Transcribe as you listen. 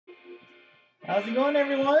How's it going,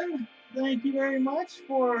 everyone? Thank you very much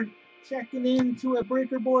for checking in to a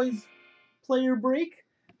Breaker Boys player break.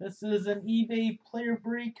 This is an eBay player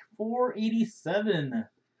break 487.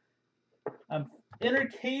 An inner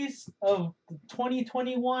case of the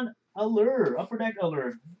 2021 Allure, Upper Deck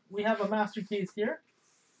Allure. We have a master case here,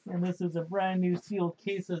 and this is a brand new sealed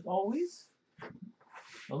case as always.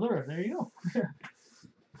 Allure, there you go.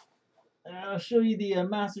 I'll show you the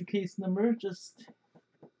master case number.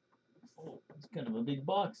 It's kind of a big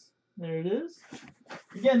box. There it is.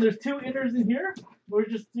 Again, there's two inners in here. We're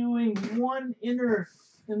just doing one inner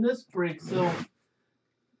in this break. So,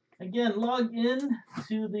 again, log in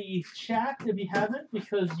to the chat if you haven't,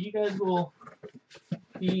 because you guys will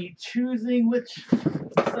be choosing which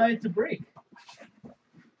side to break.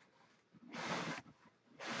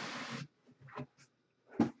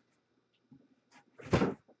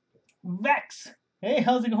 Vex! Hey,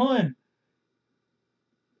 how's it going?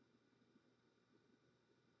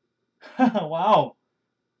 Wow.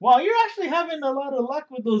 Wow, you're actually having a lot of luck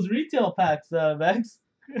with those retail packs, Vex.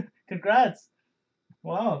 Congrats.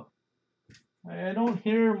 Wow. I don't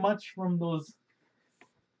hear much from those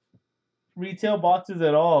retail boxes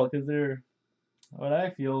at all because they're, what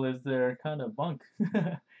I feel is they're kind of bunk.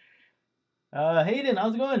 Hayden,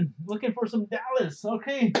 how's it going? Looking for some Dallas.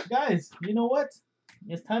 Okay, guys, you know what?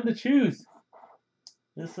 It's time to choose.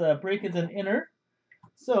 This break is an inner.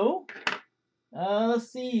 So,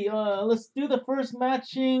 let's see. Let's do the first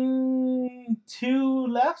matching two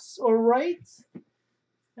lefts or rights,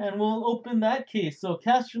 and we'll open that case. So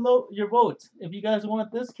cast your vote. If you guys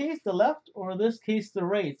want this case, the left, or this case, the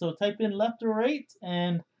right. So type in left or right,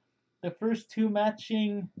 and the first two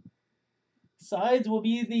matching sides will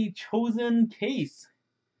be the chosen case.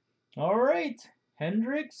 All right,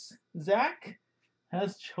 Hendrix, Zach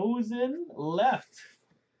has chosen left.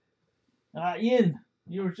 Ian,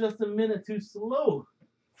 you were just a minute too slow.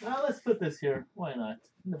 Now let's put this here. Why not?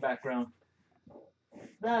 In the background.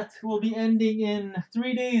 That will be ending in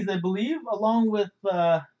 3 days, I believe, along with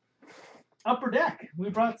Upper Deck. We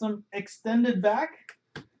brought some extended back,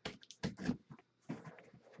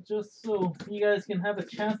 just so you guys can have a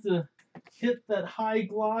chance to hit that high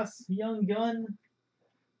gloss young gun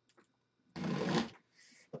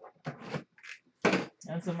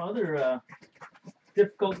and some other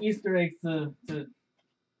difficult Easter eggs to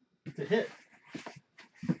hit.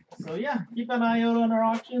 So yeah, keep an eye out on our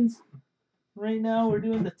auctions. Right now we're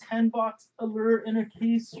doing the 10-box Allure inner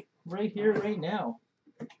case right here, right now.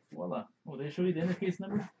 Voila. Oh, they show you the inner case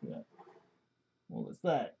number? Yeah. Well, it's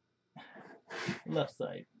that. Left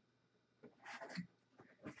side.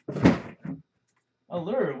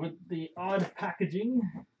 Allure with the odd packaging.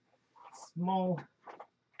 Small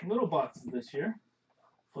little boxes this year.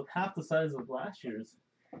 With half the size of last year's.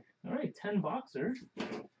 Alright, 10 boxer.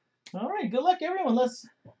 Alright, good luck everyone. Let's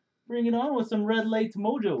bring it on with some red light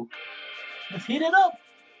mojo. Let's heat it up.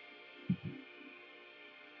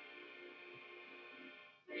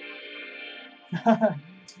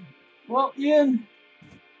 Well, Ian,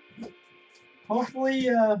 hopefully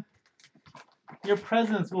your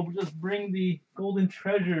presence will just bring the golden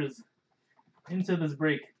treasures into this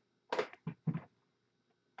break.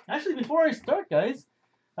 Actually, before I start, guys,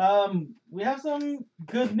 we have some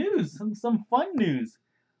good news, some fun news.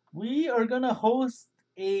 We are gonna host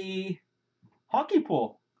a hockey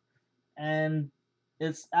pool, and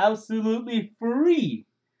it's absolutely free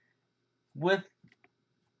with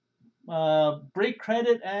break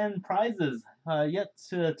credit and prizes yet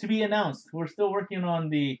to be announced. We're still working on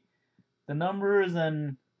the numbers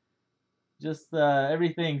and just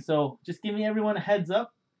everything. So just giving everyone a heads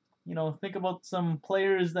up. You know, think about some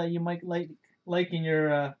players that you might like in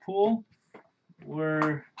your pool.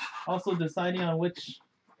 We're also deciding on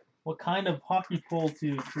what kind of hockey pool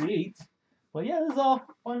to create. But yeah, this is all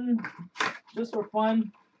fun, just for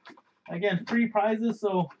fun. Again, free prizes,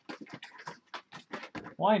 so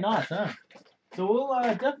why not, huh? So we'll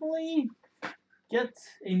definitely get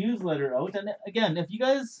a newsletter out. And again, if you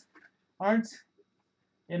guys aren't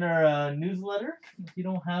in our newsletter, if you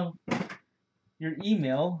don't have your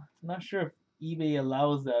email, I'm not sure if eBay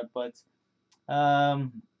allows that, but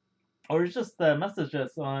or just message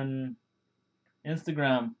us on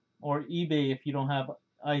Instagram or eBay if you don't have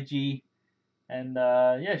IG, and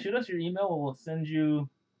yeah, shoot us your email. We'll send you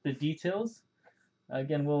the details.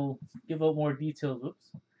 Again, we'll give out more details.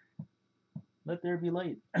 Whoops. Let there be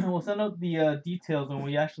light. We'll send out the details when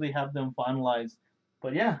we actually have them finalized.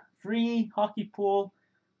 But yeah, free hockey pool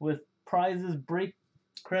with prizes, break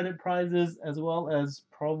credit prizes, as well as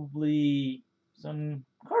probably some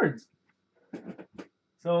cards.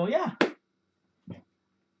 So yeah.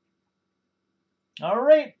 All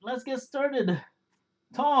right, let's get started.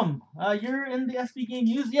 Tom, you're in the SB Game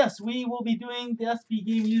Use? Yes, we will be doing the SB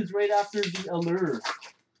Game Use right after the Allure.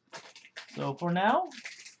 So for now,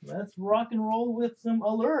 let's rock and roll with some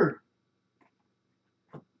Allure.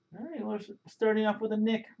 All right, we're starting off with a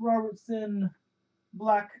Nick Robertson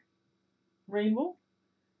Black Rainbow.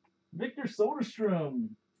 Victor Soderstrom,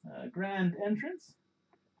 Grand Entrance.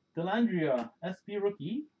 Delandria, SP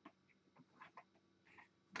Rookie.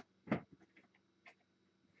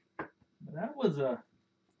 That was a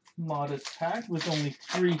modest pack with only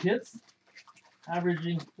 3 hits,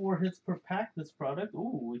 averaging 4 hits per pack. This product.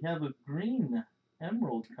 Ooh, we have a green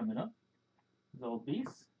emerald coming up. It's all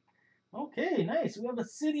base. Okay, nice. We have a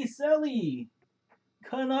City Sally,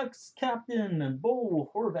 Canucks captain Bo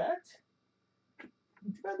Horvat.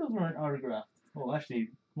 Too bad those weren't autographed. Well, actually,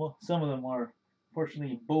 well, some of them are.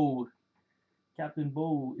 Fortunately, Captain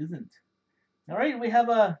Bo isn't. All right, we have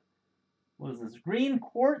a, what is this? Green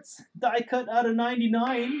quartz die cut out of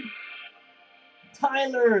 99.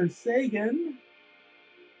 Tyler Sagan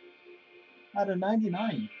out of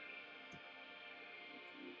 99.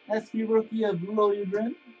 SP rookie of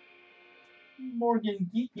Lilligren.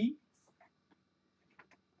 Morgan Geeky.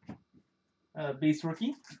 Base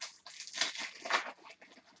rookie.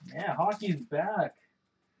 Yeah, hockey's back.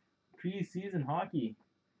 Preseason hockey.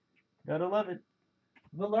 Gotta love it.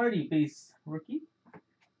 Velarde base rookie.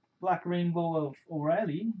 Black Rainbow of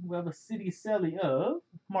O'Reilly. We have a City Sally of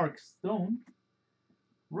Mark Stone.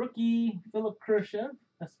 Rookie Philip Khrushchev,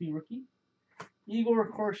 SP rookie. Igor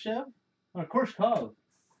Korshkov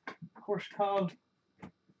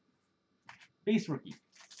base rookie.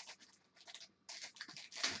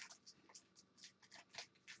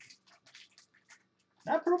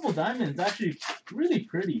 That purple diamond is actually really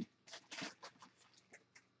pretty.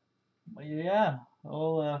 But yeah,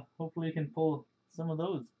 I'll hopefully can pull some of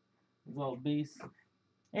those. It's all base.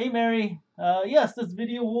 Hey Mary, yes, this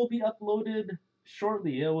video will be uploaded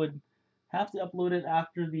shortly. I would have to upload it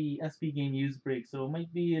after the SB Game Use break, so it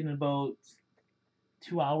might be in about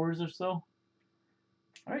 2 hours or so.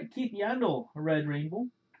 All right, Keith Yandel, Red Rainbow.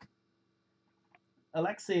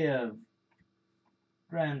 Alexeyev,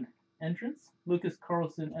 Grand Entrance. Lucas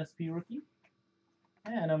Carlson, SP rookie.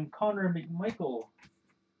 And Connor McMichael,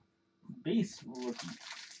 base rookie.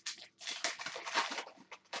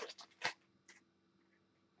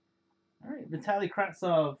 All right, Vitaly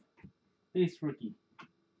Kravtsov, base rookie.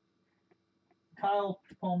 Kyle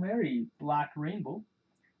Palmieri, Black Rainbow.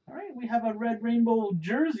 All right, we have a Red Rainbow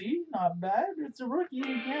jersey. Not bad. It's a rookie.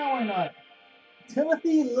 Yeah, why not?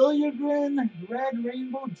 Timothy Liljegren, Red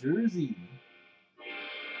Rainbow jersey.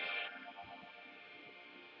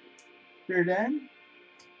 Bearden,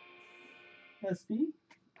 SB.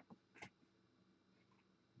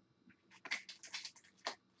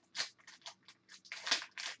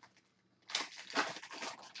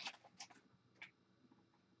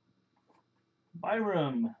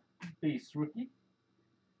 Byram, base rookie.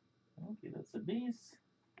 Okay, that's a base.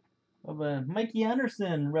 Of a Mikey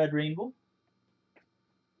Anderson, Red Rainbow.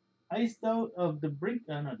 Iced out of the Brink,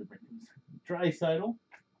 not the Brinkums. Drysidle.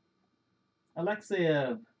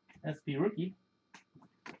 Alexeyev, SP rookie.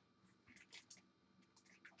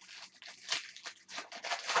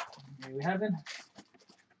 Okay, we haven't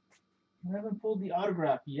pulled the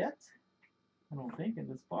autograph yet. I don't think in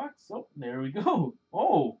this box. Oh, there we go.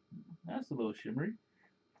 Oh, that's a little shimmery.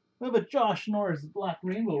 We have a Josh Norris Black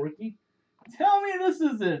Rainbow rookie. Tell me this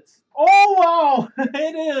is it. Oh wow,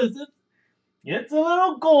 it is. It's a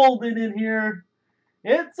little golden in here.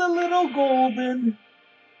 It's a little golden.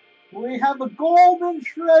 We have a Golden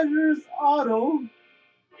Treasures auto.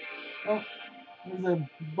 Oh, there's a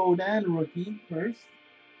Bodan rookie first.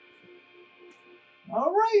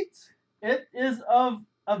 All right. It is of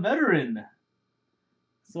a veteran.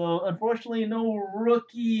 So unfortunately no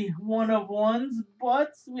rookie one-of-ones,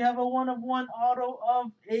 but we have a one-of-one auto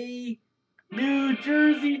of a New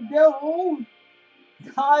Jersey Devil,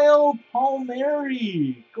 Kyle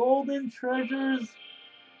Palmieri. Golden Treasures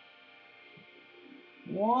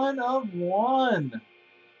one-of-one.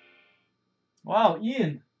 Wow,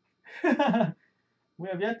 Ian. We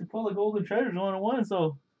have yet to pull a Golden Treasures one-of-one,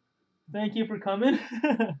 so thank you for coming.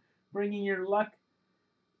 Bringing your luck,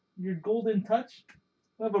 your golden touch.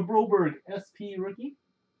 We have a Broberg SP rookie.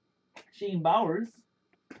 Shane Bowers.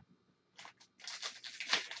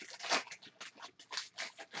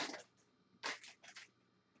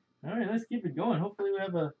 All right, let's keep it going. Hopefully we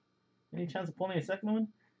have any chance of pulling a second one.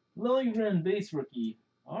 Lilligren base rookie.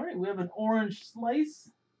 All right, we have an orange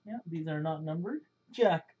slice. Yeah, these are not numbered.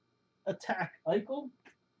 Jack Attack Eichel.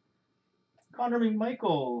 Connor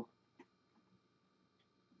McMichael.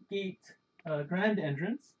 Gate Grand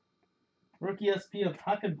Entrance. Rookie SP of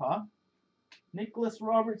Hakanpaa. Nicholas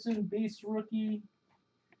Robertson, base rookie.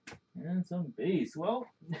 And some base. Well,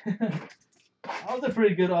 that was a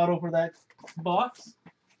pretty good auto for that box.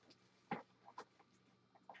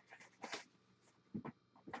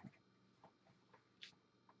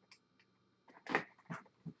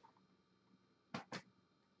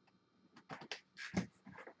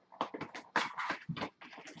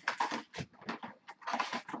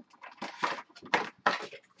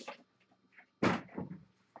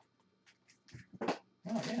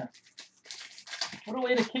 Oh, yeah. What a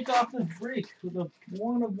way to kick off this break with a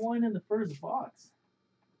 1 of 1 in the first box.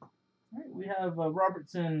 All right, we have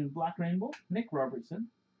Robertson Black Rainbow, Nick Robertson,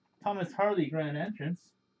 Thomas Harley Grand Entrance,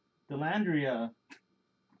 Delandria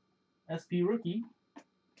SP Rookie,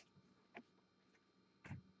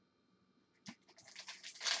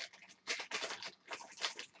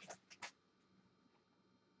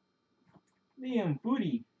 Liam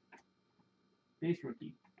Foudy base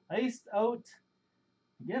rookie, Iced Out.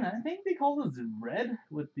 Again, I think they call this red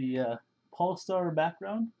with the Polestar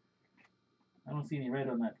background. I don't see any red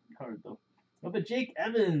on that card though. But Jake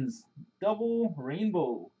Evans, double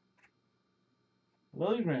rainbow.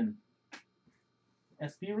 Lilligren,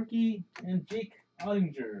 SP rookie, and Jake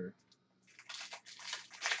Ottinger.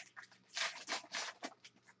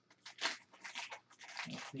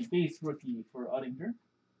 That's the base rookie for Ottinger.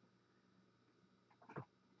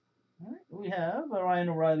 All right, we have Ryan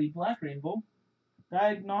O'Reilly Black Rainbow,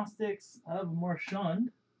 Diagnostics of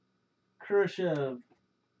Marchand, Khrushchev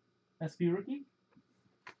SP rookie,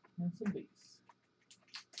 and some base.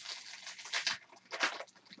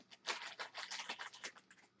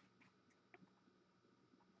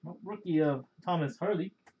 Rookie of Thomas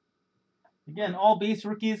Harley. Again, all base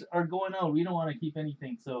rookies are going out. We don't want to keep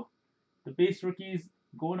anything, so the base rookies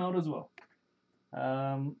going out as well.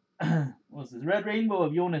 What's this? Red Rainbow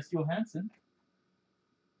of Jonas Johansson.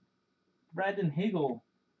 Brandon Hagel,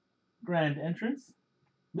 Grand Entrance.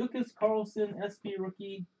 Lucas Carlson, SP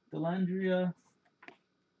rookie. Delandria.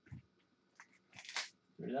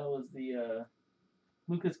 Sorry, that was the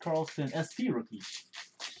Lucas Carlson, SP rookie.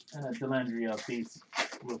 And a Delandria base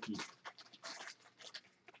rookie.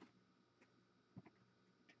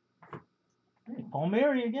 Hey,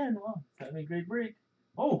 Palmieri again. Wow, it's having a great break.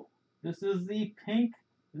 Oh, this is the pink.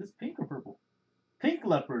 Is this pink or purple? Pink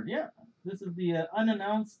Leopard, yeah. This is the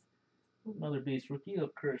unannounced, another base rookie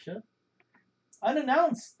of Khrushchev.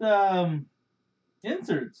 Unannounced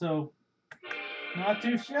insert, so not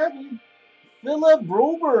too shabby. Philip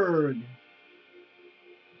Broberg.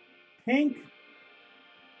 Pink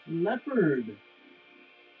Leopard.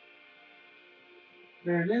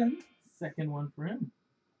 Berlin, second one for him,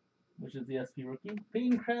 which is the SP rookie.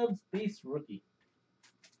 Payne Krebs, base rookie.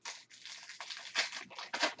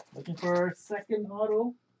 Looking for our second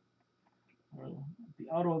auto, or the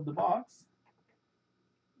auto of the box.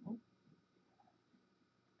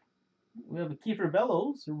 We have a Kiefer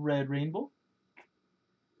Bellows, Red Rainbow.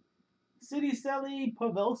 City Sally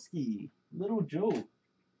Pavelski, Little Joe.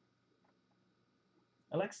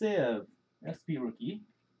 Alexeyev, SP rookie.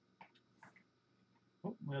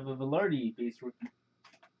 Oh, we have a Velarde base rookie.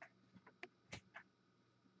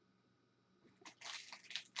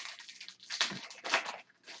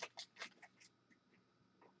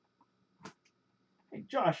 Hey,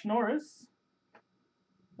 Josh Norris,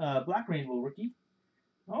 Black Rainbow rookie.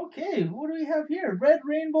 Okay, what do we have here? Red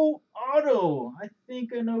Rainbow Auto. I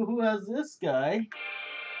think I know who has this guy.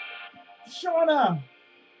 Shauna,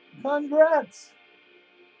 congrats.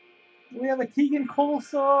 We have a Keegan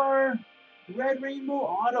Kolsar, Red Rainbow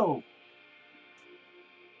Auto.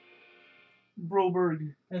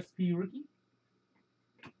 Broberg, SP rookie.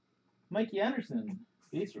 Mikey Anderson,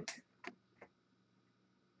 base rookie.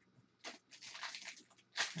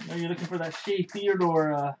 I know you're looking for that Shea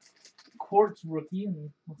Theodore Quartz rookie, and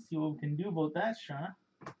we'll see what we can do about that, Shauna.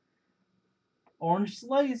 Orange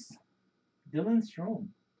Slice, Dylan Strome.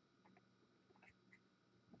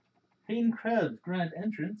 Payne Krebs, Grand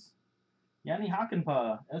Entrance. Yanni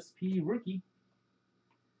Hakanpaa, SP rookie.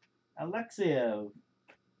 Alexeyev,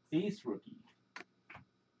 base rookie.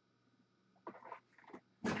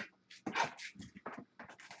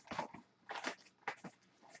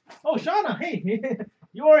 Oh, Shauna, hey,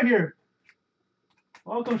 you are here.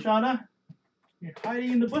 Welcome, Shauna. You're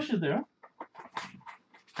hiding in the bushes there.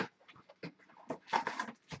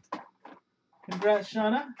 Congrats,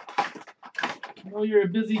 Shauna. I know you're a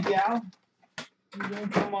busy gal. You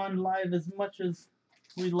don't come on live as much as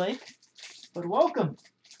we'd like, but welcome.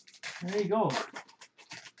 There you go.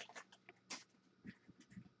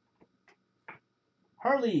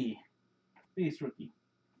 Harley, base rookie.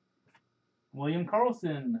 William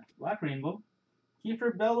Carlson, Black Rainbow.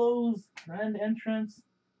 Kiefer Bellows, Grand Entrance.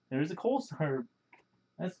 There's a Colstar,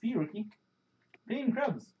 SP rookie. Peyton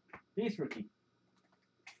Krebs, base rookie.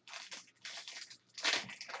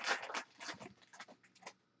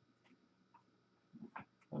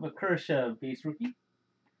 Of a Kershaw, base rookie.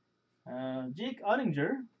 Jake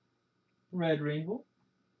Ottinger, red rainbow.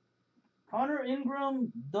 Connor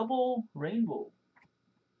Ingram, double rainbow.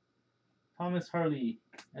 Thomas Harley,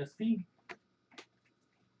 SP.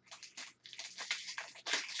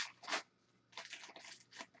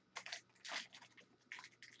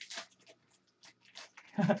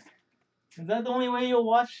 Is that the only way you'll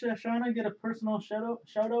watch Shauna get a personal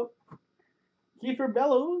shout out? Kiefer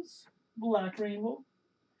Bellows, Black Rainbow.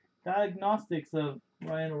 Diagnostics of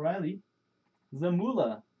Ryan O'Reilly.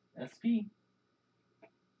 Zamula, SP.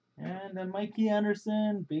 And Mikey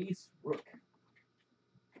Anderson, base rook.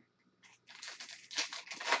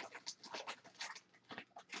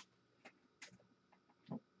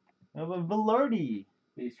 We have a Velarde,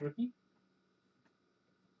 base rookie.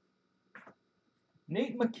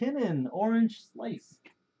 Nate McKinnon, orange slice.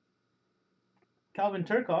 Calvin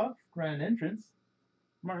Turcoff, grand entrance.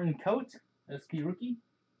 Martin Coate, SP rookie.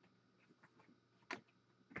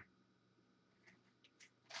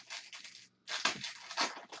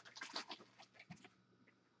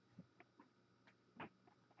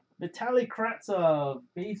 Vitaly Kravtsov,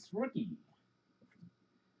 base rookie.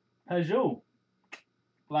 Peugeot,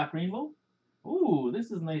 Black Rainbow. Ooh,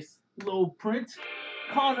 this is nice low print.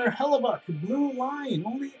 Connor Hellebuck, blue line.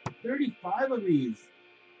 Only 35 of these.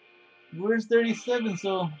 Where's 37?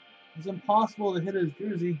 So it's impossible to hit his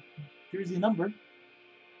jersey number.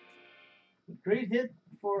 Great hit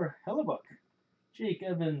for Hellebuck. Jake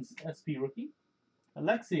Evans, SP rookie.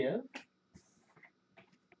 Alexiev,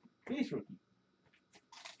 base rookie.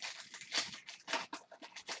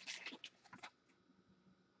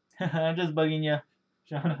 I'm just bugging you,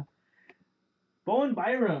 Shauna. Bowen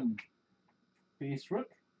Byram, base rook.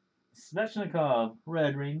 Svechnikov,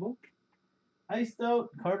 red rainbow. Iced out,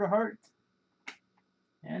 Carter Hart.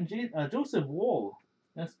 And Joseph Woll,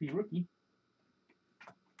 SP rookie.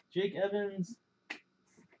 Jake Evans,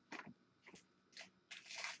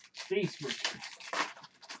 base rookie.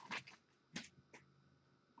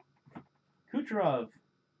 Kucherov,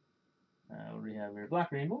 what do we have here?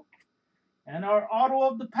 Black rainbow. And our auto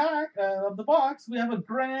of the pack, of the box, we have a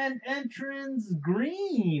grand entrance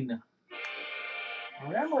green.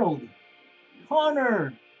 Or emerald.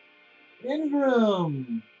 Connor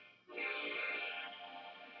Ingram.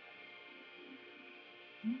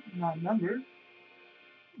 Not numbered.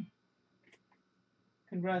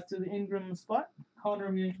 Congrats to the Ingram spot.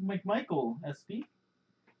 Connor McMichael, SP.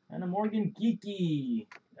 And a Morgan Geeky,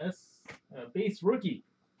 base rookie.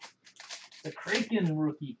 The Kraken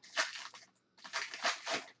rookie.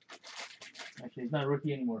 Actually, he's not a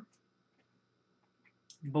rookie anymore.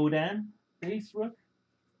 Bodan, base rook.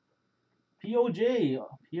 POJ,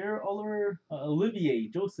 Pierre Olivier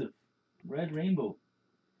Joseph, red rainbow.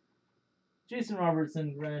 Jason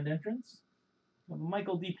Robertson, grand entrance.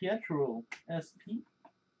 Michael DiPietro, SP.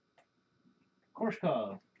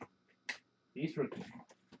 Korshkov, base rookie.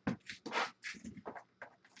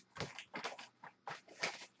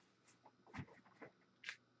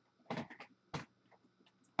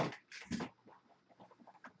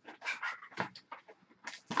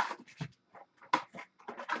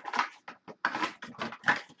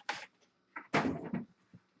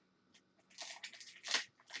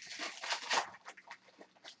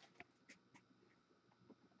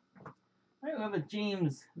 We have a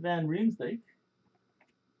James Van Riemsdyk,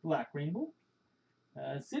 black rainbow.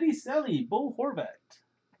 City Selly, Bo Horvat.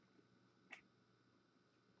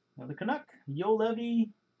 Now the Canuck, Yo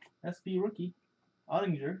Levy, SP rookie.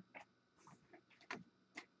 Ottinger,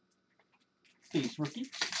 space rookie.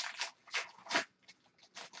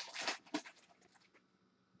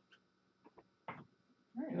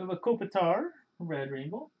 Alright, we have a Kopitar, red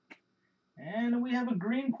rainbow. And we have a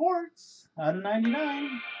green quartz out of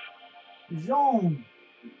 99. Jean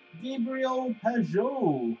Gabriel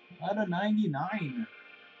Pajot out of 99.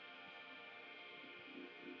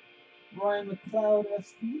 Ryan McLeod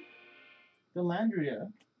SP. Delandria,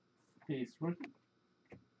 base rookie.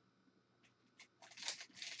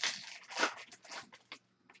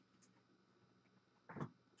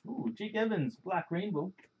 Ooh, Jake Evans, black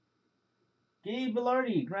rainbow. Gabe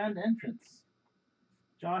Velarde, grand entrance.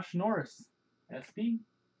 Josh Norris, SP.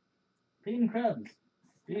 Peyton Krebs,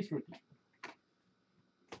 base rookie.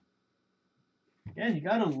 Again, you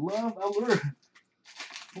gotta love Allure.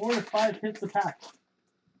 4 to 5 hits a pack,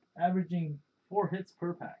 averaging 4 hits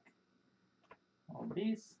per pack. All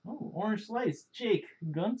base. Oh, orange slice. Jake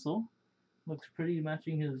Gunsel. Looks pretty,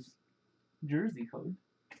 matching his jersey code.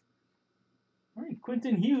 All right,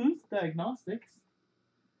 Quentin Hughes, Diagnostics.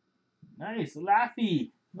 Nice.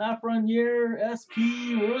 Laffy. Lafreniere SP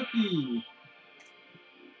rookie.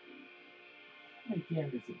 Mike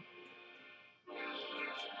Anderson.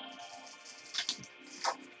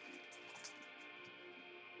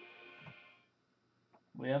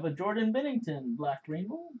 We have a Jordan Bennington, Black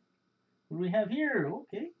Rainbow. What do we have here?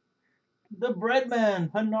 Okay. The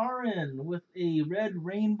Breadman, Panarin, with a red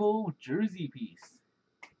rainbow jersey piece.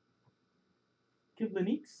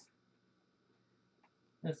 Kivlenix,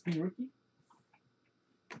 SP rookie.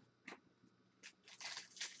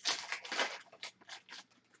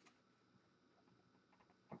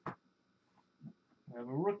 We have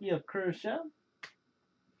a rookie of Kershaw.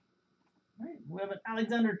 Right. We have an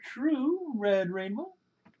Alexander True red rainbow.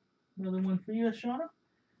 Another one for you, Shauna.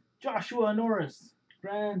 Joshua Norris,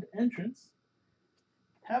 grand entrance.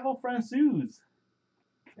 Pavel Francouz,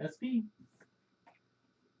 SP.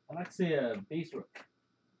 Alexia base rook.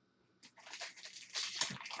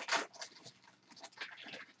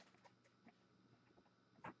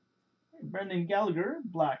 Brendan Gallagher,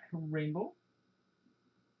 black rainbow.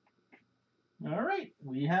 All right,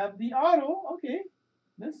 we have the auto. Okay,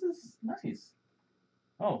 this is nice.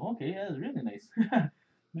 Oh, okay, that's really nice.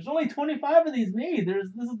 There's only 25 of these made.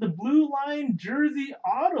 This is the blue line jersey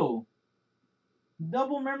auto.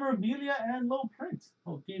 Double memorabilia and low print.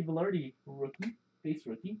 Oh, Gabe Velarde, rookie, base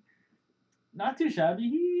rookie. Not too shabby.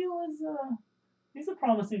 He's a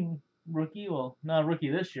promising rookie. Well, not a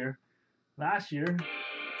rookie this year. Last year.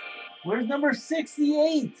 Where's number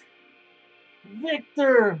 68?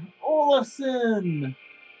 Victor Olofsson.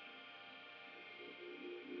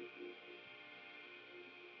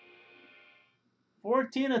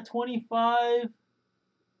 $14/25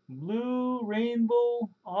 blue rainbow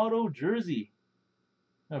auto jersey.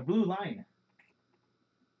 A blue line.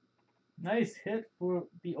 Nice hit for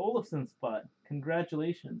the Olofsson spot.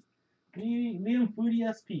 Congratulations. Liam Foodie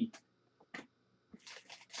SP.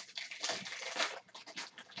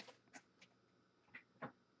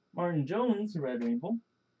 Martin Jones, red rainbow.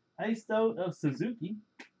 Iced out of Suzuki.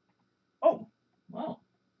 Oh, wow.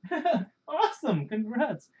 Awesome.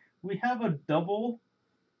 Congrats. We have a double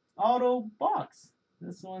auto box.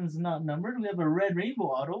 This one's not numbered. We have a red rainbow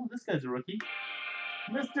auto. This guy's a rookie.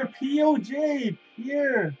 Mr. POJ,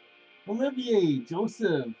 Pierre Olivier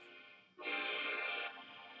Joseph.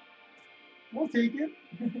 We'll take it.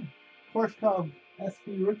 Korshkov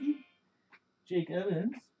SP rookie. Jake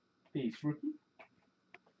Evans, base rookie.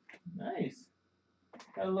 Nice.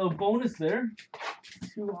 Got a little bonus there.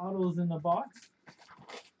 2 autos in the box.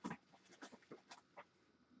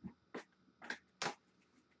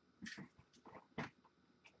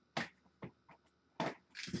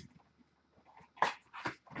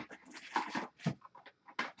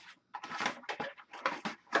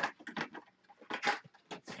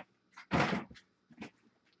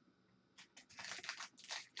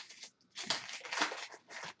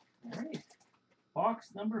 Alright.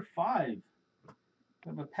 Box number 5. We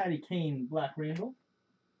have a Patty Kane black rainbow.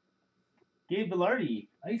 Gabe Velarde,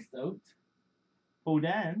 iced out.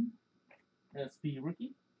 Bodan, SP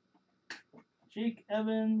rookie. Jake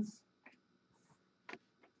Evans,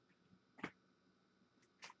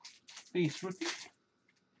 base rookie.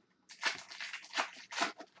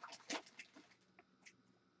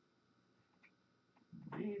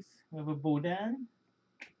 Base. We have a Bodan,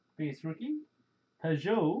 base rookie.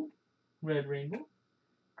 Peugeot, red rainbow.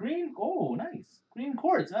 Green, oh, nice. Green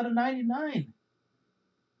quartz out of 99.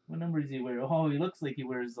 What number does he wear? Oh, he looks like he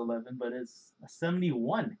wears 11, but it's a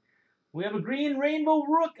 71. We have a green rainbow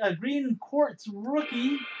rook, a green quartz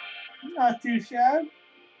rookie. Not too shabby.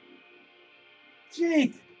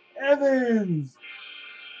 Jake Evans.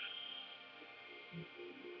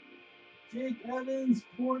 Jake Evans,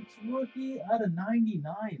 quartz rookie out of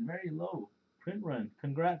 99. Very low. Print run.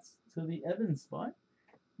 Congrats to the Evans spot.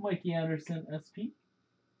 Mikey Anderson, SP.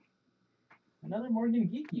 Another Morgan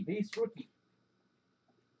Geeky, base rookie.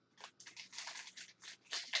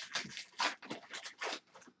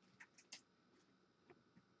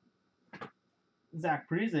 Zach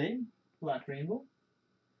Parise, black rainbow.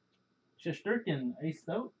 Shesterkin, iced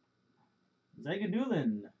out.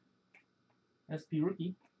 Zagadulin, SP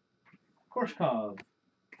rookie. Korshkov,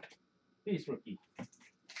 base rookie.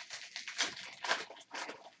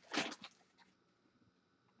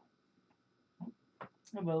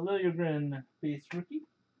 How about Liljegren, base rookie?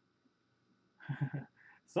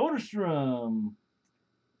 Soderstrom,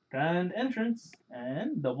 grand entrance,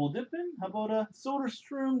 and double dipping. How about a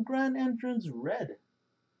Soderstrom grand entrance red?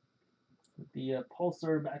 with the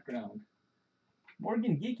Pulsar background.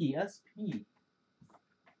 Morgan Geeky SP.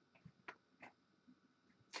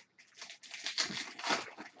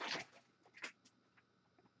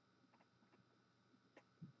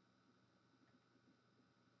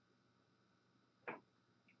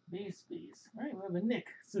 Base. Alright, we have a Nick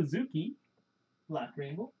Suzuki, Black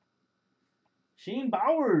Rainbow. Shane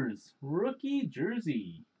Bowers, rookie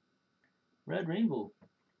jersey, Red Rainbow.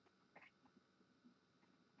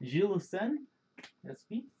 Gilles Sen,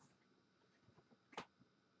 SP.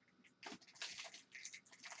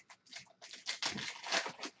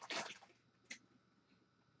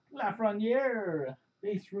 Lafreniere,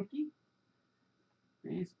 base rookie.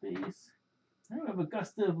 Base. I have a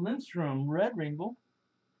Gustav Lindstrom, Red Rainbow.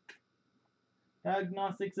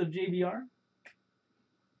 Diagnostics of JBR.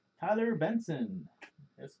 Tyler Benson,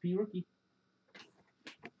 SP rookie.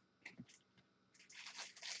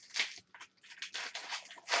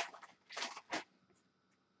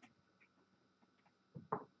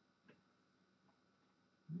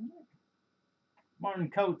 Martin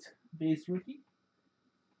Kaut, base rookie.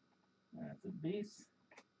 That's a base.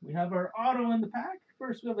 We have our auto in the pack.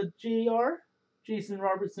 First, we have a JR, Jason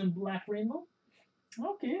Robertson, Black Rainbow.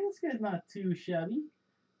 Okay, this guy's not too shabby.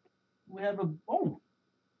 We have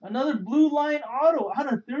another blue line auto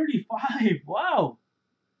out of 35. Wow.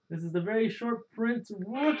 This is the very short print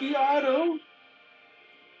rookie auto.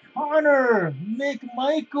 Connor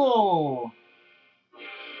McMichael.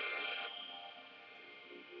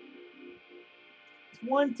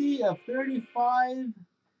 20 of 35.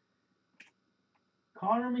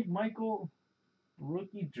 Connor McMichael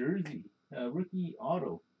rookie jersey. Rookie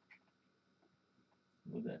auto.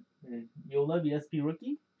 Look at that. You'll love the SP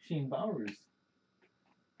rookie. Shane Bowers.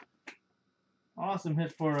 Awesome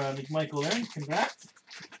hit for McMichael there. Congrats.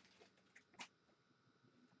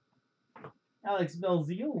 Alex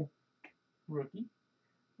Belzile, rookie.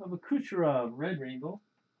 We have a Kucherov, Red Rainbow.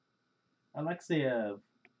 Alexeyev,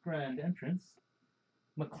 Grand Entrance.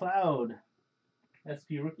 McLeod,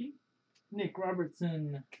 SP rookie. Nick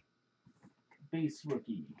Robertson, base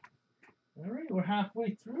rookie. Alright, we're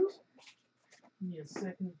halfway through. Give me a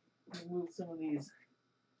second to move some of these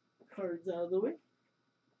cards out of the way.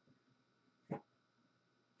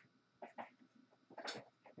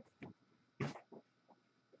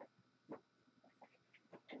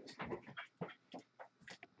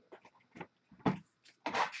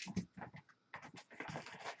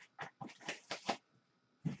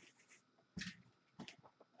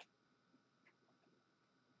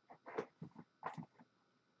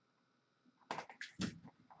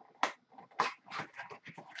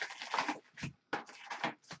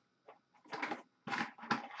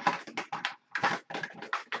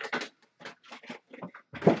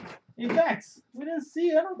 Hey Bex, we didn't see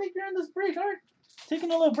you. I don't think you're in this break, aren't you? Taking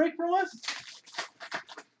a little break from us?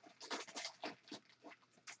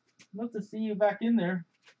 Love to see you back in there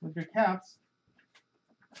with your caps.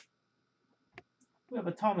 We have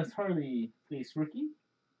a Thomas Harley base rookie.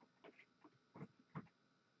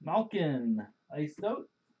 Malkin iced out.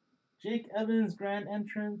 Jake Evans Grand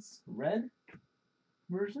Entrance red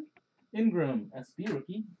version. Ingram SP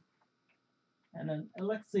rookie. And an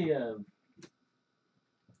Alexeyev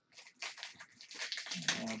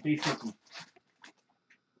base rookie.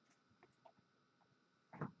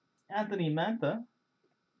 Anthony Mantha,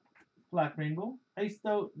 Black Rainbow. Iced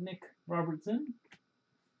out Nick Robertson.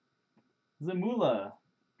 Zamula,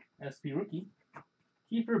 SP rookie.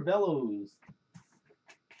 Kiefer Bellows,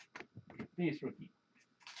 base rookie.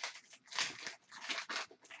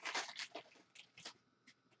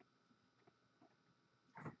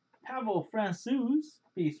 Pavel Francouz,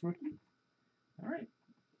 base rookie. Alright.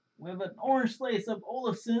 We have an orange slice of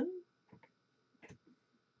Olafson.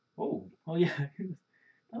 Oh yeah.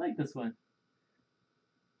 I like this one.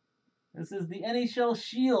 This is the NHL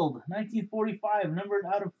Shield, 1945, numbered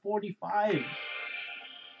out of 45.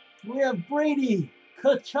 We have Brady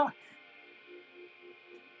Tkachuk.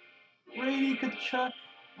 Brady Tkachuk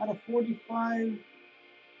out of 45.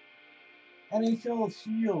 NHL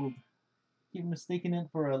Shield. Keep mistaking it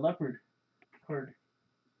for a leopard card.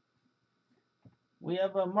 We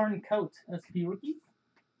have a Martin Kaut, SP rookie.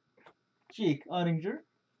 Jake Ottinger.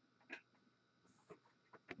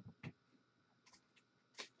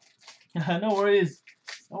 No worries.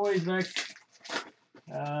 No worries, Max.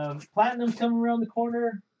 Platinum's coming around the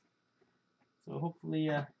corner. So hopefully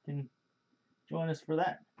you can join us for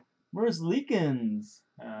that. Merz Leakins.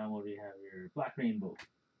 What do we have here? Black Rainbow.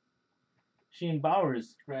 Shane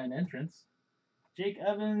Bowers, Grand Entrance. Jake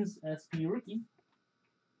Evans, SP rookie.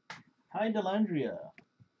 Ty Dellandrea,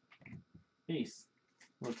 base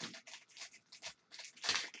rookie.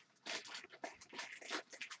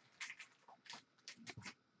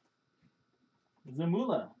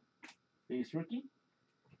 Zamula, base rookie.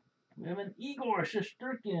 We have an Igor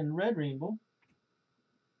Shesterkin, red rainbow.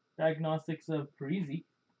 Diagnostics of Parisi.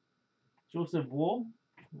 Joseph Wool,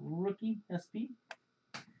 rookie, SP.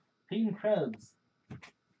 Peyton Krebs,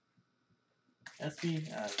 SP,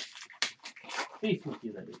 base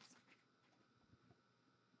rookie, that is.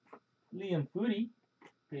 Liam Foodie,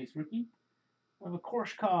 base rookie. We have a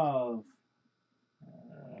Korshkov,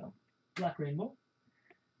 black rainbow.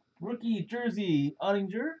 Rookie jersey,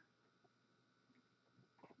 Ottinger.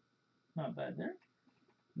 Not bad there.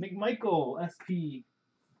 McMichael, SP,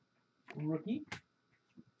 rookie.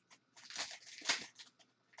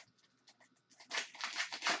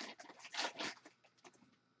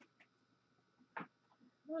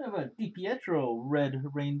 We have a DiPietro, red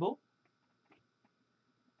rainbow.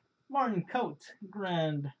 Martin Coat,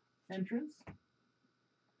 grand entrance.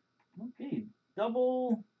 Okay,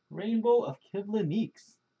 double rainbow of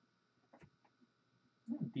Kivlenieks.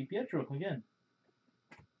 DiPietro again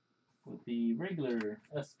with the regular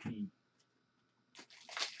SP.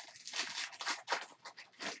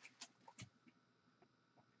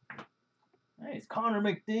 Nice, Connor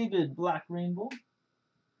McDavid, black rainbow.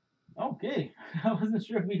 Okay, I wasn't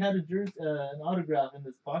sure if we had a jersey, an autograph in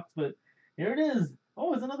this box, but here it is.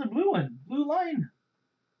 Oh, it's another blue one. Blue line.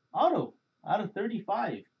 Auto out of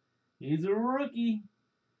 35. He's a rookie.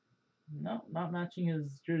 No, not matching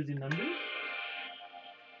his jersey number.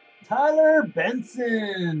 Tyler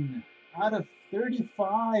Benson out of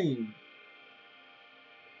 35.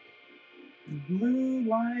 Blue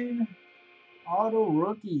line auto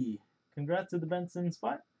rookie. Congrats to the Benson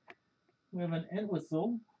spot. We have an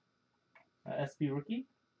Entwistle, SP rookie.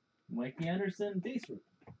 Mikey Anderson, base rookie.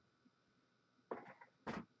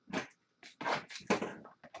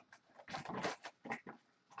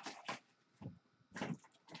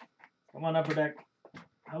 Come on, Upper Deck.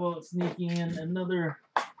 How about sneaking in another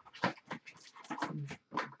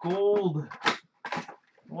gold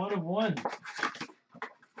 1 of 1?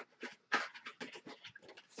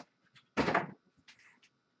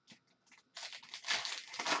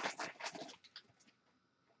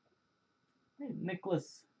 Hey,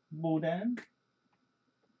 Nicholas Bodan,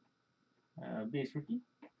 base rookie.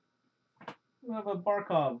 We have a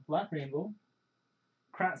Barkov, black rainbow.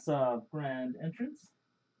 Kratsov, grand entrance.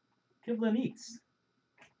 Kivlenieks,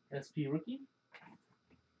 SP rookie.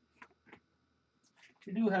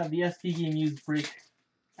 We do have the SP game news break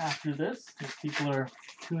after this, if people are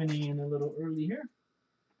tuning in a little early here.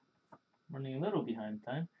 Running a little behind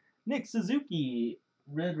time. Nick Suzuki,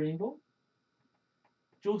 red rainbow.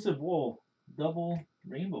 Joseph Wool, double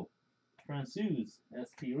rainbow. Francouz,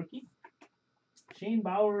 SP rookie. Shane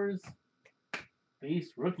Bowers,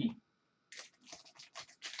 base rookie.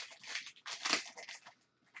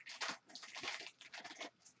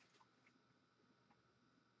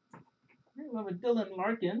 Here we have a Dylan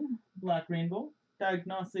Larkin, black rainbow.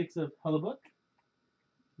 Diagnostics of Hellebuck.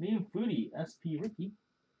 Liam Foodie, SP rookie.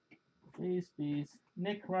 Base.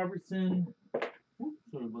 Nick Robertson. Oops,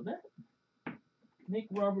 sorry about that. Nick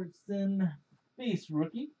Robertson, base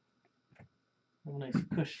rookie. Have a nice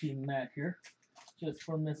cushy mat here, just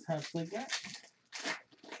for mishaps like that.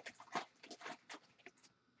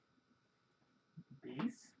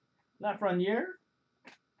 Base. Lafreniere,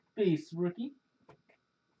 base rookie.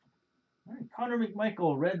 All right, Connor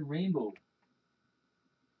McMichael, red rainbow.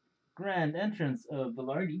 Grand entrance of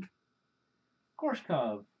Velarde.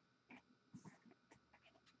 Korshkov,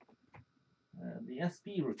 the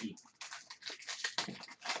SP rookie.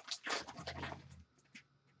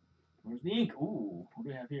 Where's the ink? Ooh, what do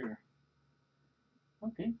we have here?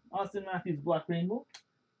 Okay, Austin Matthews, black rainbow.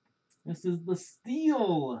 This is the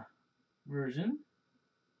steel version.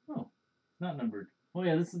 Oh, not numbered. Oh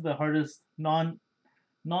yeah, this is the hardest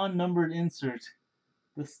non-numbered insert.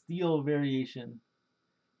 The steel variation.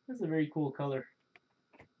 That's a very cool color.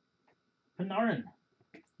 Panarin,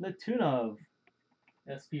 Letunov,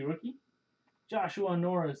 SP rookie. Joshua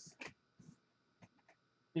Norris,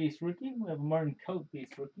 base rookie. We have Martin Coat,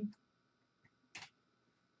 base rookie.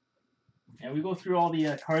 And we go through all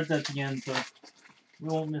the cards at the end, so we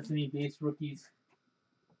won't miss any base rookies.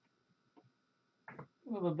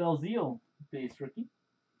 We have a Belzile, base rookie.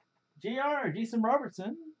 Jason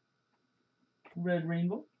Robertson, red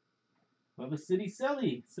rainbow. We have a City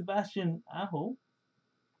Selly, Sebastian Aho,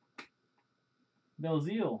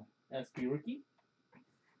 Belzile, SP rookie.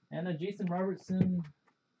 And a Jason Robertson,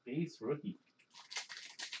 base rookie.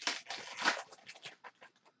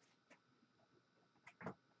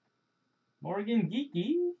 Morgan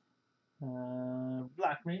Geeky,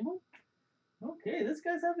 black rainbow. Okay, this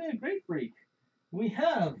guy's having a great break. We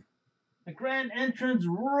have a grand entrance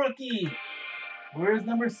rookie, Where's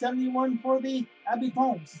number 71 for the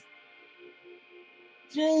Habitants?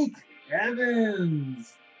 Jake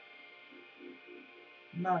Evans.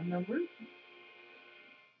 Not numbered.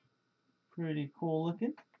 Pretty cool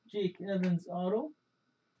looking. Jake Evans auto.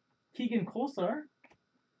 Keegan Kolsar,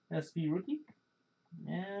 SP rookie.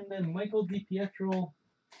 And then Michael DiPietro,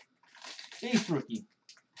 base rookie.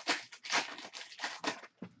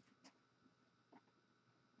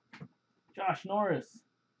 Josh Norris,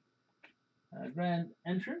 grand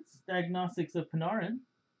entrance. Diagnostics of Panarin.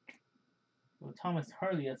 So Thomas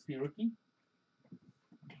Harley, SP rookie.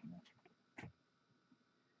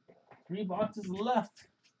 3 boxes left.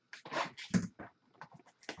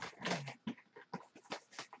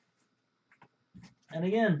 And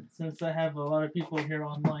again, since I have a lot of people here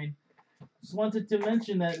online, just wanted to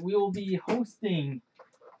mention that we will be hosting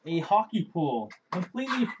a hockey pool,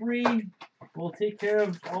 completely free. We'll take care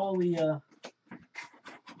of all the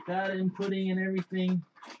data inputting and everything,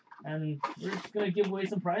 and we're just gonna give away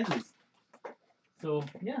some prizes. So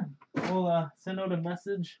yeah, we'll send out a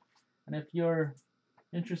message, and if you're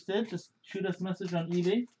interested, just shoot us a message on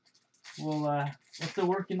eBay. We're still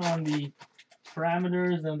working on the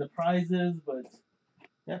parameters and the prizes, but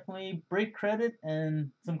definitely break credit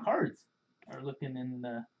and some cards are looking in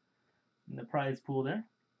the prize pool there.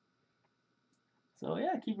 So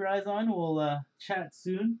yeah, keep your eyes on. We'll chat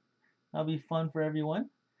soon. That'll be fun for everyone.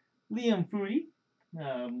 Liam Foudy,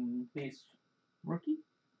 base rookie.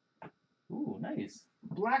 Ooh, nice.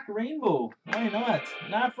 Black Rainbow. Why not?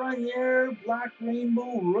 Lafreniere, Black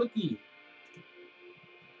Rainbow rookie.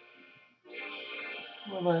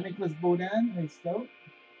 What about Nicholas Baudin, a scout?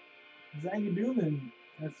 Zagaduman,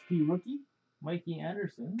 SP rookie. Mikey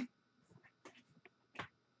Anderson.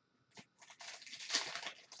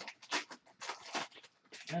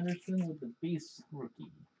 Anderson with the base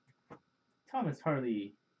rookie. Thomas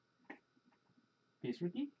Harley, base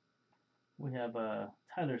rookie. We have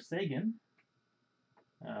Tyler Seguin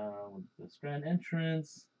with the Strand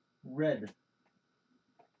entrance, red.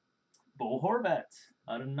 Bo Horvat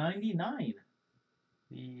out of 99.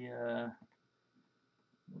 The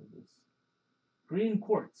what is this? Green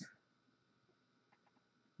Quartz.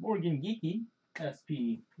 Morgan Geeky,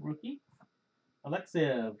 SP rookie.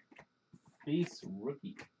 Alexeyev, base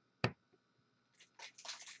rookie.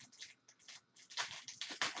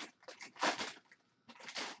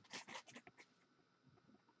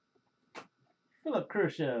 Philip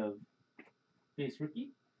Khrushchev, base rookie.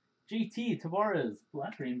 JT Tavares,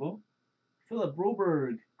 Black Rainbow. Philip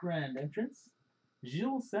Broberg, grand entrance.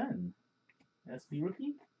 Gilles Sen, SP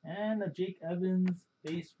rookie. And a Jake Evans,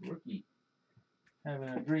 base rookie. Having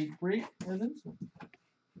a great break, Evans.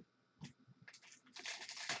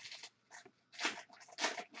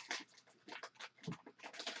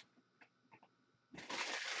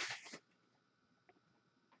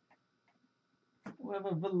 We have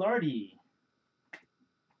a Velarde,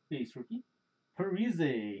 base rookie.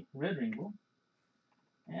 Parise, red rainbow.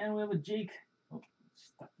 And we have a Jake, oh,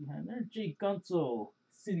 stuck behind there. Jake Guntzel,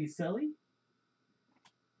 City Selly.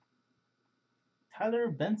 Tyler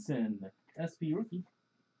Benson, SP rookie.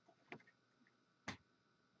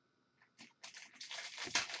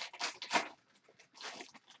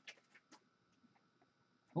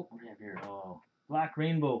 Oh, what do we have here? Oh, Black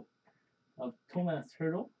Rainbow of Thomas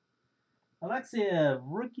Hurdle. Alexeyev,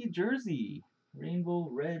 rookie jersey. Rainbow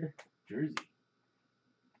red jersey.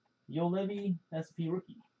 Yo Levy, SP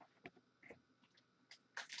rookie.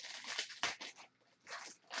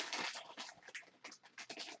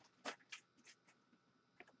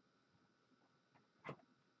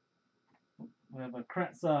 We have a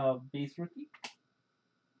Kravtsov base rookie.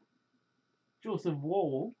 Joseph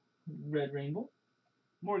Woll, red rainbow.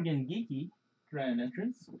 Morgan Geeky, grand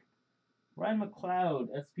entrance. Ryan McLeod,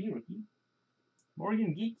 SP rookie.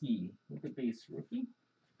 Morgan Geeky with the base rookie.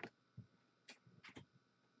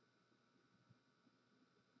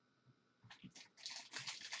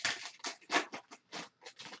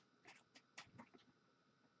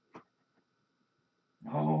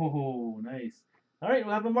 Oh, nice. All right,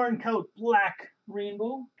 we'll have a Martin Kaut black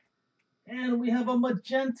rainbow. And we have a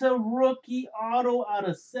magenta rookie auto out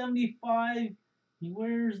of 75. He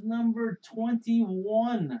wears number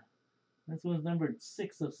 21. This one's numbered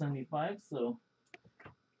 6 of 75, so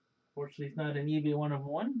fortunately it's not an eBay 1 of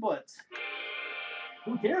 1, but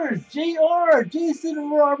who cares? JR,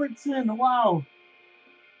 Jason Robertson, wow.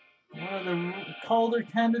 One of the Calder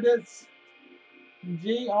candidates.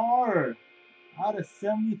 JR out of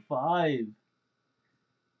 75.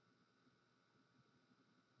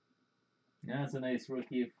 Yeah, that's a nice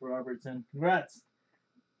rookie for Robertson. Congrats.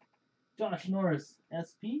 Josh Norris,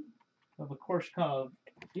 SP of a Korshkov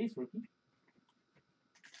base rookie.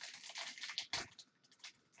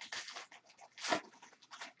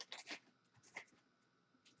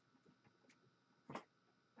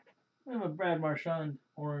 We have a Brad Marchand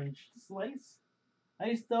orange slice.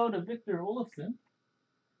 Iced out of Victor Olofsson.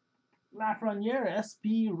 Lafreniere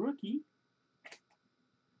SP rookie.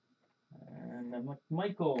 And a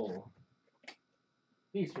McMichael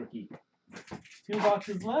base rookie. 2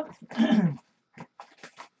 boxes left.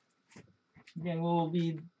 Again, we'll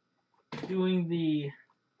be doing the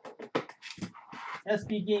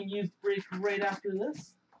SP game used break right after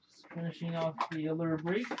this. Just finishing off the Allure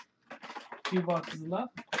break. 2 boxes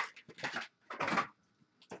left.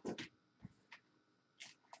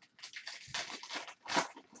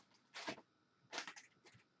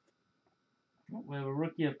 We have a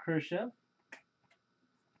rookie of Khrushchev.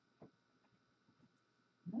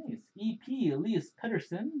 Nice. EP, Elias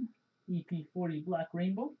Pettersson. EP 40 Black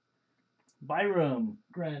Rainbow. Byram,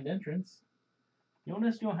 Grand Entrance.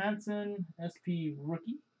 Jonas Johansson, SP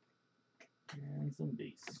Rookie. And some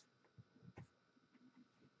base.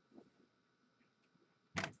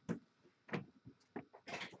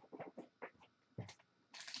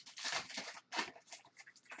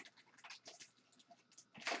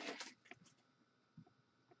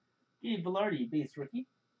 Gabe Velarde, base rookie.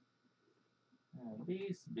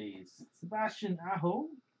 Base. Sebastian Aho,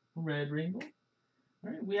 red rainbow.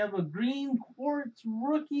 All right, we have a green quartz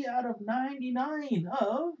rookie out of 99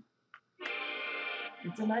 of.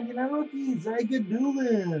 It's a 99 rookie, Zyga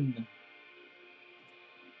Doolin.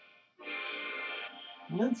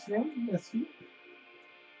 Lindstrom, SP.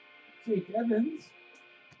 Jake Evans.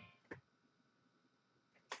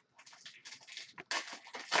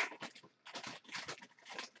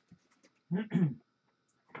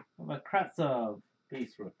 How about Kratsov,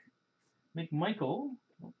 base rook. McMichael,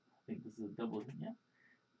 I think this is a double, yeah.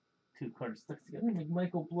 2 cards stuck together.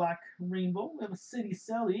 McMichael Black Rainbow. We have a City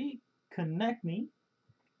Sally, Connect Me.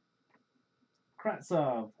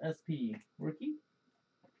 Kratsov, SP rookie.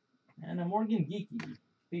 And a Morgan Geeky,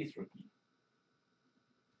 base rookie.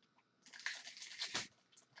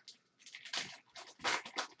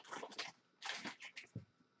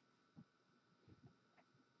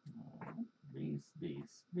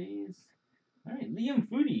 Base. All right, Liam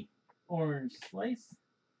Foodie, orange slice.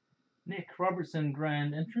 Nick Robertson,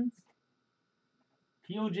 Grand Entrance.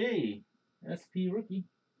 POJ, SP rookie.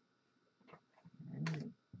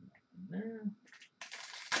 And there.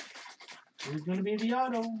 There's going to be the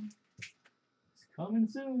auto. It's coming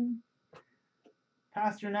soon.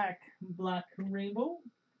 Pasternak, Black Rainbow.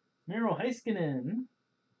 Miro Heiskanen,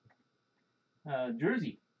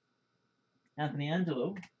 jersey. Anthony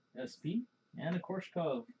Angelo, SP. And a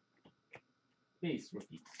Korshkov, base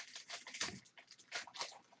rookie.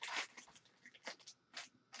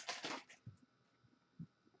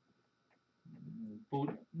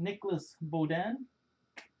 Nicholas Baudin,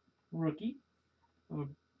 rookie.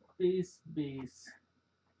 Base.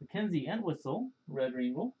 Mackenzie Entwistle, red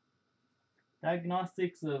rainbow.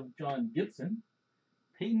 Diagnostics of John Gibson.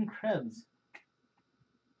 Peyton Krebs,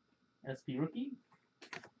 SP rookie.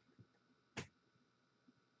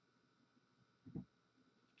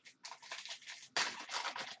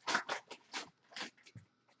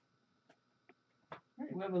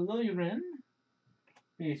 Alright, we have a Lillian,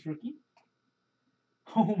 base rookie.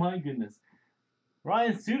 Oh my goodness.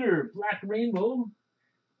 Ryan Suter, Black Rainbow.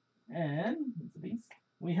 And it's a base.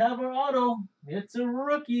 We have our auto. It's a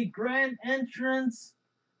rookie, Grand Entrance.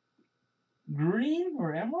 Green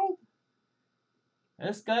or emerald?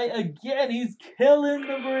 This guy again, he's killing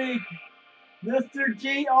the break. Mr.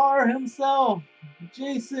 JR himself,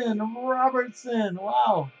 Jason Robertson.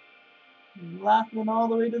 Wow. Laughing all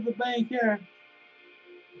the way to the bank here.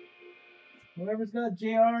 Whoever's got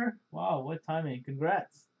JR, wow, what timing.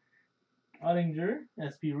 Congrats. Ottinger,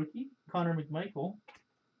 SP rookie. Connor McMichael,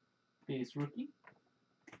 base rookie.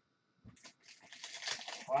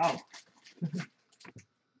 Wow.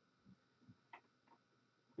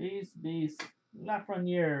 base.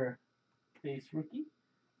 Lafreniere, base rookie.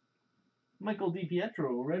 Michael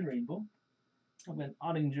DiPietro, red rainbow. I've got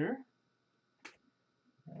Ottinger,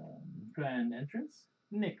 Grand Entrance.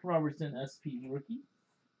 Nick Robertson, SP rookie.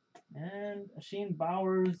 And Shane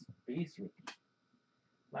Bowers, base rookie.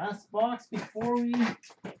 Last box before we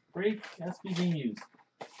break SP being used.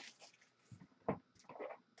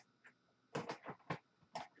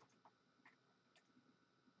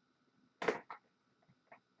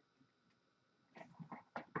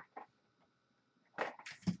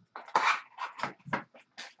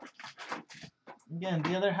 Again,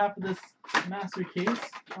 the other half of this master case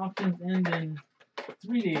auctions end in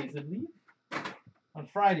 3 days, I believe. On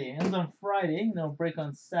Friday. Ends on Friday, and they'll break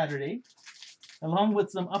on Saturday. Along with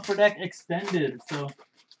some Upper Deck extended. So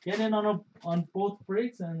get in on both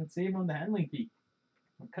breaks and save on the handling fee.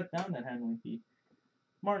 Or cut down that handling fee.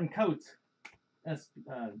 Martin Kaut,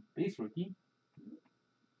 base rookie.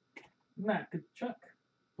 Matt Kachuk,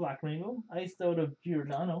 Black Rainbow, iced out of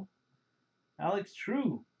Giordano. Alex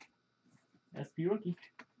True, SP rookie.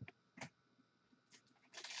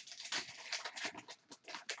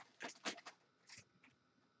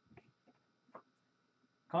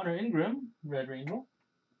 Connor Ingram, Red Rainbow.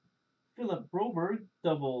 Philip Broberg,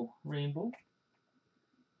 Double Rainbow.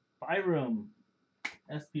 Byram,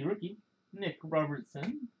 SP rookie. Nick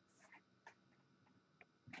Robertson,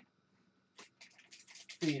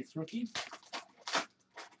 base rookie.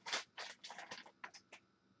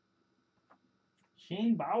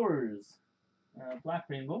 Shane Bowers, Black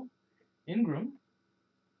Rainbow. Ingram,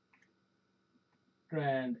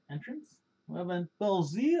 Grand Entrance. We have a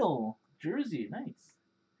Belzile jersey, nice.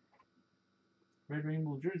 Red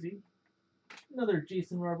Rainbow jersey. Another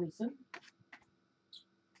Jason Robertson.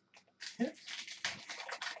 Hit.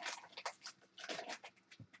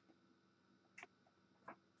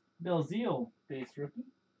 Belzile, base rookie.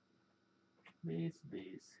 Base.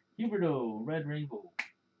 Huberto, Red Rainbow.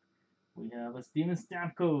 We have a Steven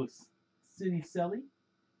Stamkos, City Selly.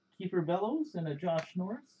 Kiefer Bellows, and a Josh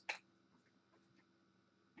Norris.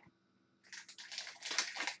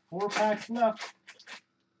 4 packs left.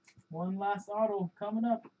 One last auto coming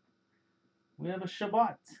up. We have a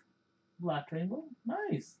Shabbat, Black Rainbow.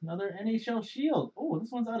 Nice. Another NHL Shield. Oh,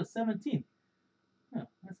 this one's out of 17. Huh,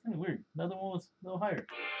 that's kind of weird. Another one was a little higher.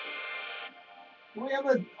 We have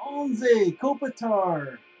a Onze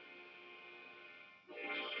Kopitar.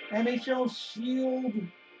 NHL Shield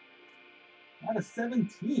out of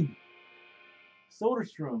 17.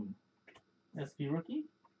 Soderstrom, SP rookie.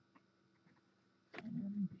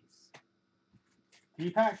 And base. 3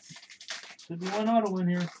 packs. Should be one auto in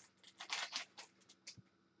here.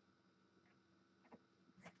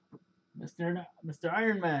 Mr.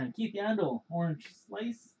 Iron Man, Keith Yandel, Orange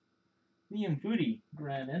Slice. Liam Foudy,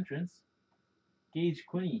 Grand Entrance. Gage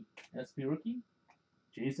Quinney, SP rookie.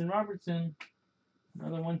 Jason Robertson,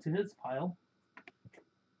 another one to his pile.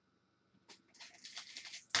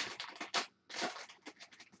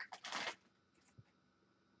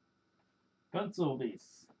 Gunso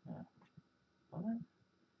base.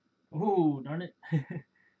 Oh, darn it.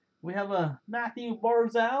 We have a Matthew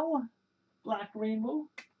Barzal, Black Rainbow.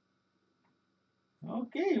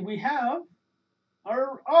 Okay, we have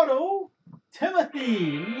our auto,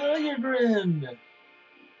 Timothy Liljegren.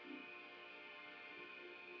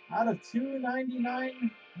 Out of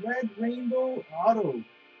 299, Red Rainbow auto.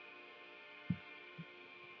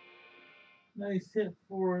 Nice hit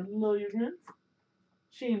for Liljegren.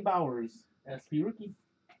 Shane Bowers, SP rookie.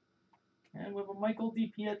 And we have a Michael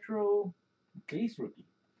DiPietro, base rookie.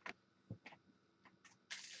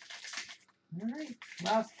 Alright,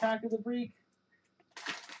 last pack of the break.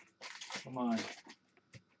 Come on.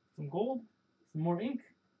 Some gold, some more ink.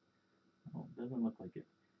 Oh, doesn't look like it.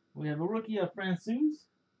 We have a rookie of Francouz.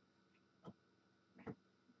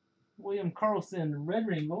 William Karlsson, Red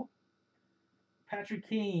Rainbow. Patrick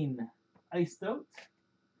Kane, iced out.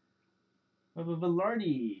 We have a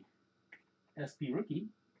Velarde, SP rookie.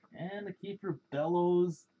 And a Kiefer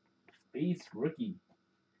Bellows, base rookie.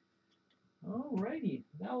 Alrighty,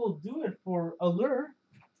 that will do it for Allure.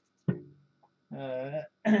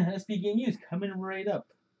 SP Game News coming right up.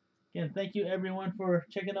 Again, thank you everyone for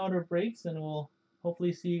checking out our breaks, and we'll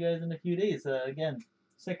hopefully see you guys in a few days. Again,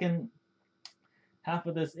 second half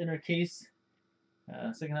of this inner case,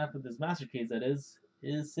 second half of this master case, that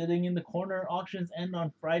is sitting in the corner. Auctions end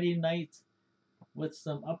on Friday night with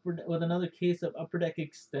another case of Upper Deck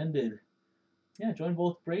Extended. Yeah, join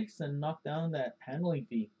both breaks and knock down that handling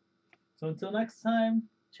fee. So until next time,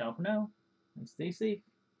 ciao for now, and stay safe.